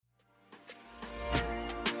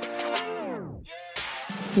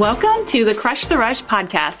Welcome to the Crush the Rush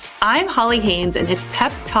podcast. I'm Holly Haynes, and it's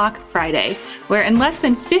Pep Talk Friday, where in less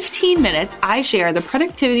than 15 minutes, I share the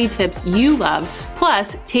productivity tips you love,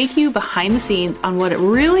 plus take you behind the scenes on what it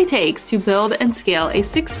really takes to build and scale a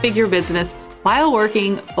six-figure business while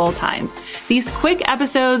working full-time. These quick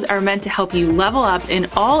episodes are meant to help you level up in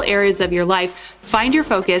all areas of your life, find your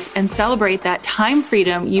focus, and celebrate that time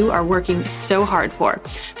freedom you are working so hard for.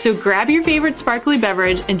 So grab your favorite sparkly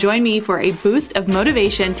beverage and join me for a boost of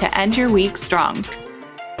motivation to end your week strong.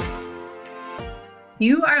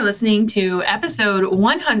 You are listening to episode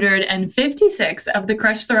 156 of the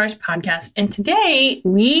Crush the Rush podcast. And today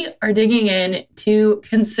we are digging in to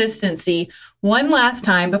consistency one last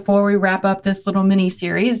time before we wrap up this little mini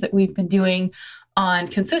series that we've been doing on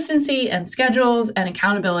consistency and schedules and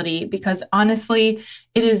accountability, because honestly,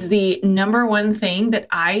 it is the number one thing that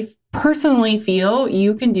I personally feel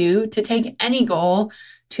you can do to take any goal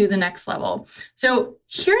to the next level. So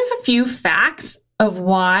here's a few facts of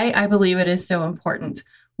why I believe it is so important.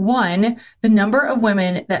 One, the number of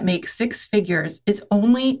women that make six figures is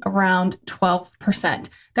only around 12%.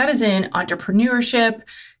 That is in entrepreneurship,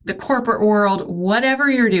 the corporate world, whatever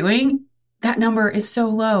you're doing, that number is so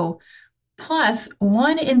low. Plus,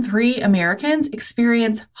 1 in 3 Americans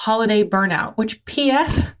experience holiday burnout, which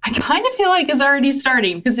PS, I kind of feel like is already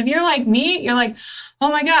starting. Because if you're like me, you're like, oh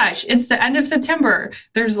my gosh, it's the end of September.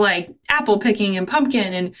 There's like apple picking and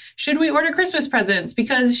pumpkin. And should we order Christmas presents?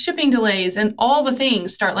 Because shipping delays and all the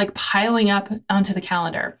things start like piling up onto the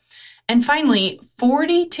calendar. And finally,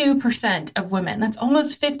 42% of women, that's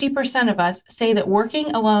almost 50% of us, say that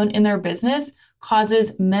working alone in their business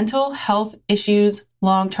causes mental health issues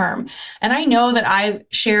long term. And I know that I've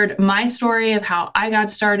shared my story of how I got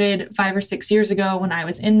started 5 or 6 years ago when I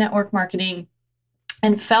was in network marketing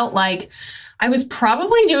and felt like I was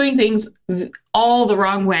probably doing things all the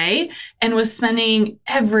wrong way and was spending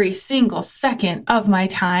every single second of my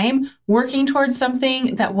time working towards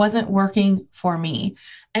something that wasn't working for me.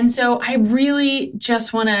 And so I really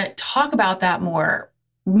just want to talk about that more,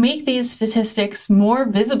 make these statistics more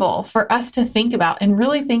visible for us to think about and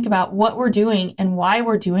really think about what we're doing and why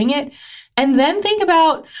we're doing it. And then think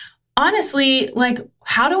about, honestly, like,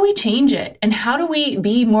 how do we change it? And how do we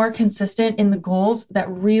be more consistent in the goals that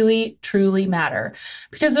really, truly matter?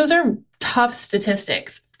 Because those are tough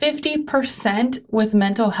statistics. 50% with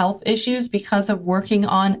mental health issues because of working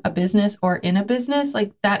on a business or in a business,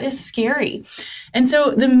 like that is scary. And so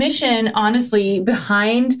the mission, honestly,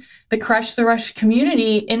 behind the Crush the Rush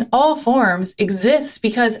community in all forms exists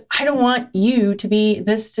because I don't want you to be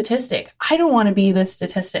this statistic. I don't want to be this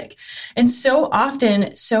statistic. And so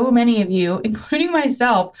often, so many of you, including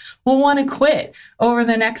myself, will want to quit over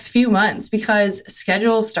the next few months because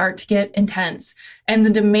schedules start to get intense and the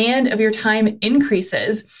demand of your time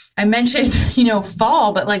increases. I mentioned,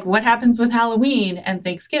 fall, but like what happens with Halloween and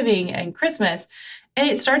Thanksgiving and Christmas? And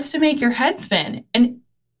it starts to make your head spin. And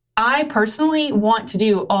I personally want to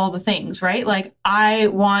do all the things, right? Like I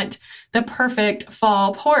want the perfect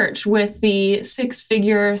fall porch with the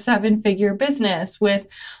 6-figure, 7-figure business with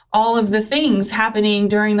all of the things happening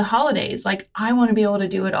during the holidays. Like I want to be able to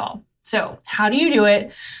do it all. So how do you do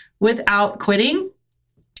it without quitting?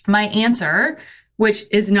 My answer, which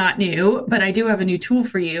is not new, but I do have a new tool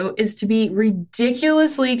for you, is to be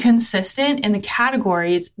ridiculously consistent in the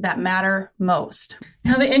categories that matter most.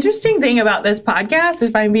 Now, the interesting thing about this podcast,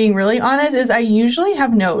 if I'm being really honest, is I usually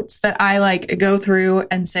have notes that I like go through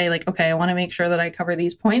and say like, okay, I want to make sure that I cover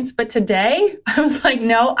these points. But today I was like,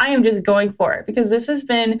 no, I am just going for it because this has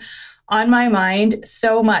been on my mind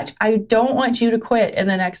so much. I don't want you to quit in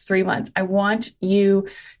the next 3 months. I want you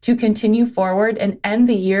to continue forward and end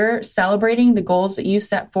the year celebrating the goals that you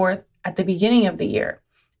set forth at the beginning of the year.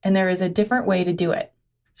 And there is a different way to do it.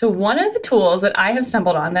 So one of the tools that I have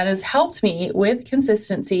stumbled on that has helped me with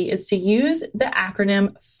consistency is to use the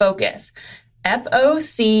acronym FOCUS,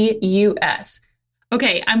 FOCUS.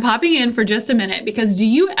 Okay, I'm popping in for just a minute because do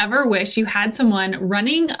you ever wish you had someone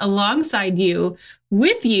running alongside you,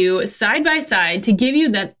 with you, side by side to give you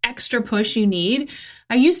that extra push you need?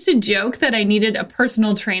 I used to joke that I needed a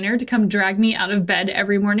personal trainer to come drag me out of bed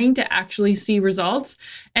every morning to actually see results.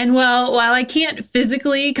 And well, while I can't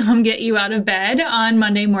physically come get you out of bed on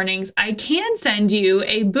Monday mornings, I can send you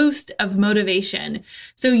a boost of motivation.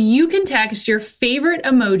 So you can text your favorite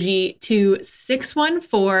emoji to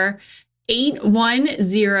 614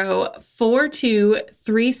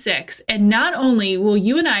 810-4236. And not only will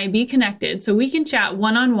you and I be connected so we can chat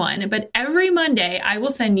one-on-one, but every Monday I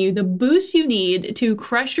will send you the boost you need to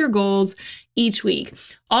crush your goals each week.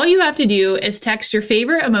 All you have to do is text your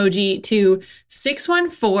favorite emoji to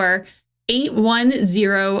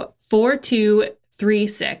 614-810-4236.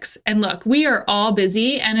 36. And look, we are all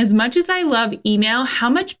busy. And as much as I love email,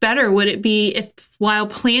 how much better would it be if while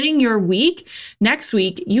planning your week, next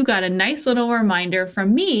week, you got a nice little reminder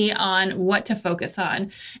from me on what to focus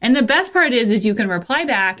on. And the best part is you can reply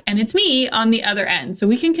back and it's me on the other end. So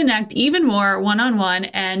we can connect even more one-on-one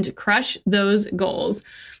and crush those goals.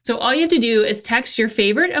 So all you have to do is text your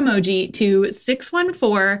favorite emoji to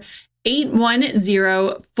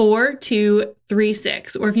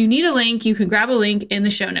 614-810-4236. Or if you need a link, you can grab a link in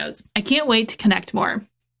the show notes. I can't wait to connect more.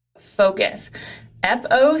 Focus.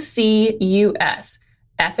 Focus.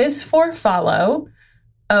 F is for follow.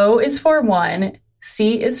 O is for one.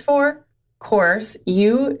 C is for course.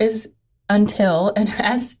 U is until. And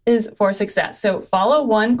S is for success. So follow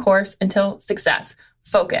one course until success.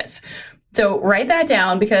 Focus. So write that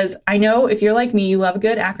down, because I know if you're like me, you love a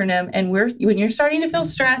good acronym, and when you're starting to feel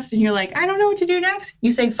stressed and you're like, I don't know what to do next,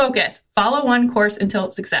 you say focus, follow one course until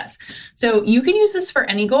success. So you can use this for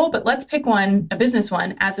any goal, but let's pick one, a business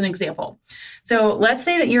one, as an example. So let's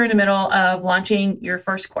say that you're in the middle of launching your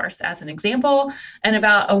first course as an example, and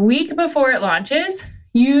about a week before it launches,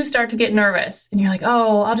 you start to get nervous and you're like,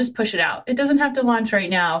 oh, I'll just push it out. It doesn't have to launch right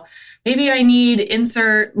now. Maybe I need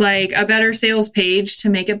insert like a better sales page to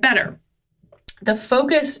make it better. The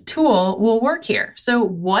focus tool will work here. So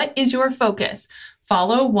what is your focus?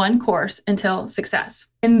 Follow one course until success.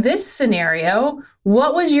 In this scenario,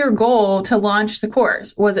 what was your goal to launch the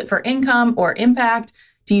course? Was it for income or impact?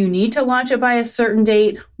 Do you need to launch it by a certain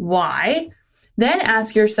date? Why? Then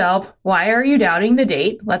ask yourself, why are you doubting the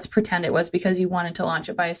date? Let's pretend it was because you wanted to launch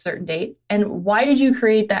it by a certain date. And why did you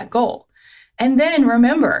create that goal? And then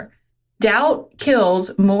remember, doubt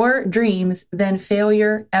kills more dreams than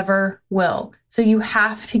failure ever will. So you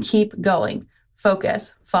have to keep going.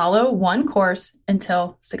 Focus. Follow one course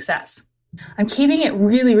until success. I'm keeping it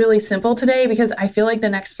really, really simple today because I feel like the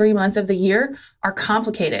next 3 months of the year are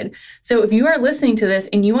complicated. So if you are listening to this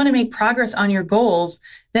and you want to make progress on your goals,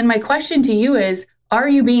 then my question to you is, are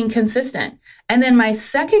you being consistent? And then my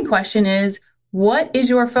second question is, what is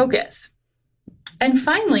your focus? And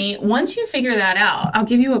finally, once you figure that out, I'll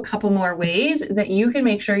give you a couple more ways that you can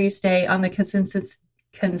make sure you stay on the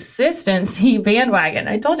consistency bandwagon.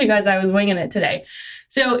 I told you guys I was winging it today.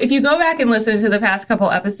 So if you go back and listen to the past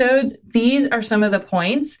couple episodes, these are some of the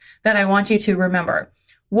points that I want you to remember.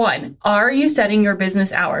 1, are you setting your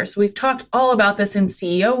business hours? We've talked all about this in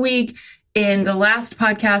CEO Week, in the last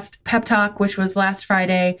podcast, Pep Talk, which was last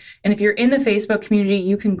Friday. And if you're in the Facebook community,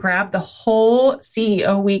 you can grab the whole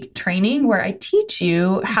CEO Week training where I teach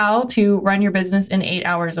you how to run your business in 8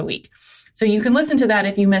 hours a week. So you can listen to that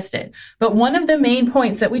if you missed it. But one of the main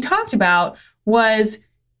points that we talked about was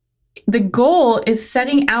the goal is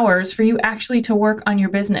setting hours for you actually to work on your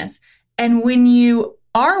business. And when you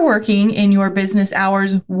are working in your business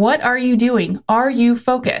hours, what are you doing? Are you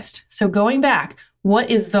focused? So going back,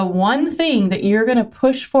 what is the one thing that you're going to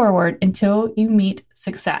push forward until you meet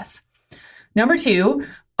success? Number 2,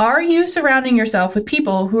 are you surrounding yourself with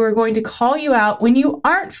people who are going to call you out when you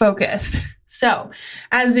aren't focused? So,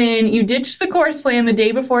 as in you ditched the course plan the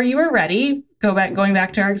day before you were ready, going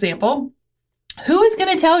back to our example, who is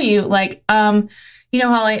going to tell you like,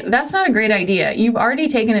 Holly, that's not a great idea. You've already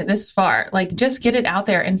taken it this far. Like, just get it out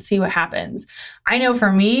there and see what happens. I know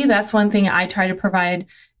for me, that's one thing I try to provide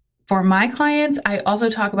for my clients. I also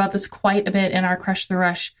talk about this quite a bit in our Crush the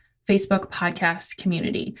Rush Facebook podcast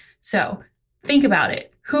community. So think about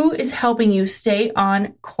it. Who is helping you stay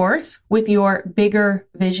on course with your bigger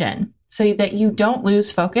vision so that you don't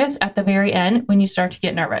lose focus at the very end when you start to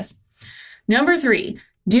get nervous? Number 3,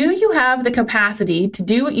 do you have the capacity to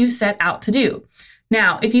do what you set out to do?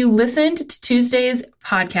 Now, if you listened to Tuesday's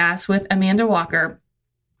podcast with Amanda Walker,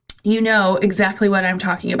 you know exactly what I'm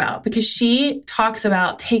talking about, because she talks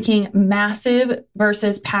about taking massive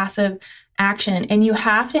versus passive action. And you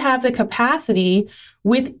have to have the capacity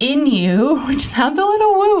within you, which sounds a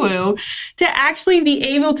little woo-woo, to actually be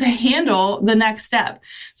able to handle the next step.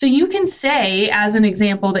 So you can say, as an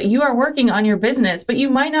example, that you are working on your business, but you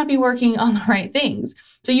might not be working on the right things.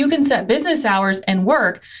 So you can set business hours and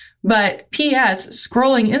work, but P.S.,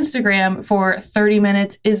 scrolling Instagram for 30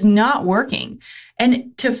 minutes is not working.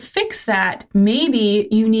 And to fix that, maybe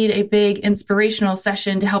you need a big inspirational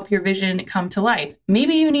session to help your vision come to life.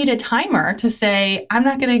 Maybe you need a timer to say, I'm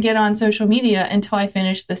not going to get on social media until I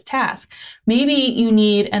finish this task. Maybe you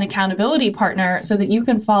need an accountability partner so that you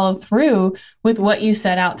can follow through with what you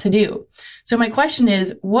set out to do. So my question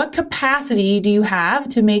is, what capacity do you have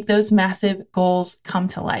to make those massive goals come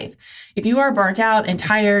to life? If you are burnt out and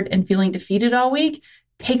tired and feeling defeated all week,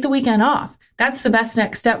 take the weekend off. That's the best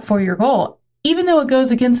next step for your goal. even though it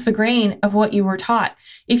goes against the grain of what you were taught.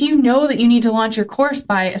 If you know that you need to launch your course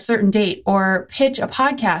by a certain date or pitch a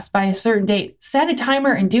podcast by a certain date, set a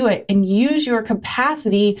timer and do it, and use your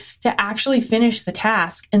capacity to actually finish the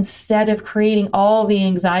task instead of creating all the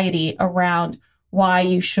anxiety around why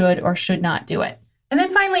you should or should not do it. And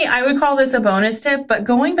then finally, I would call this a bonus tip, but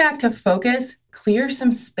going back to focus, clear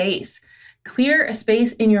some space. Clear a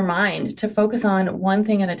space in your mind to focus on one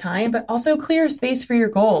thing at a time, but also clear a space for your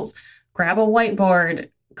goals. Grab a whiteboard,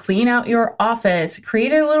 clean out your office,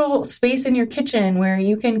 create a little space in your kitchen where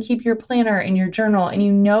you can keep your planner and your journal, and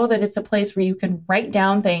you know that it's a place where you can write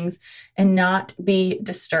down things and not be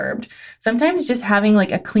disturbed. Sometimes just having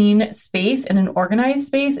like a clean space and an organized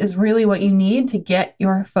space is really what you need to get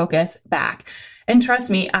your focus back. And trust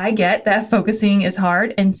me, I get that focusing is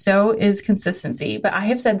hard, and so is consistency. But I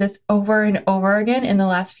have said this over and over again in the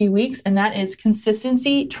last few weeks, and that is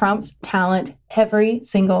consistency trumps talent every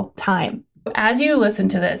single time. As you listen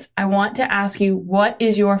to this, I want to ask you, what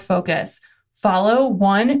is your focus? Follow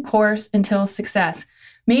one course until success.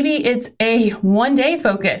 Maybe it's a 1-day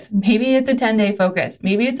focus. Maybe it's a 10-day focus.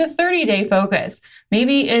 Maybe it's a 30-day focus.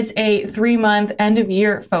 Maybe it's a 3-month end of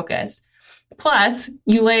year focus. Plus,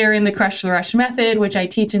 you layer in the Crush the Rush method, which I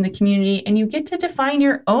teach in the community, and you get to define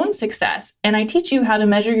your own success. And I teach you how to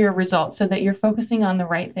measure your results so that you're focusing on the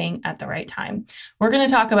right thing at the right time. We're going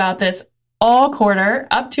to talk about this all quarter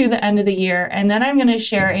up to the end of the year. And then I'm going to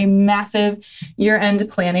share a massive year-end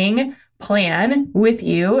planning plan with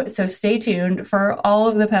you. So stay tuned for all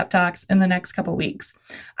of the pep talks in the next couple weeks.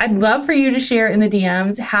 I'd love for you to share in the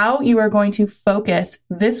DMs how you are going to focus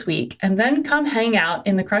this week, and then come hang out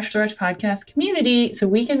in the Crush the Rush podcast community so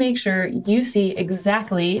we can make sure you see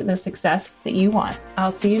exactly the success that you want.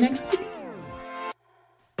 I'll see you next week.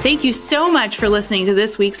 Thank you so much for listening to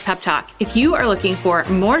this week's Pep Talk. If you are looking for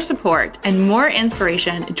more support and more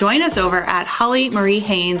inspiration, join us over at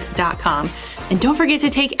HollyMarieHaynes.com. And don't forget to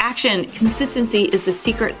take action. Consistency is the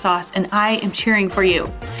secret sauce, and I am cheering for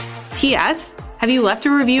you. P.S. Have you left a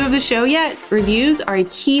review of the show yet? Reviews are a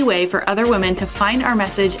key way for other women to find our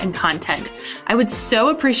message and content. I would so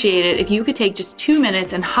appreciate it if you could take just 2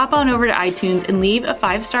 minutes and hop on over to iTunes and leave a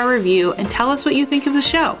 5-star review and tell us what you think of the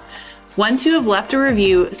show. Once you have left a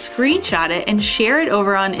review, screenshot it and share it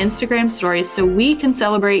over on Instagram stories so we can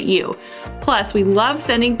celebrate you. Plus, we love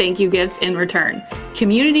sending thank you gifts in return.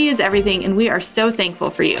 Community is everything, and we are so thankful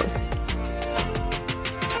for you.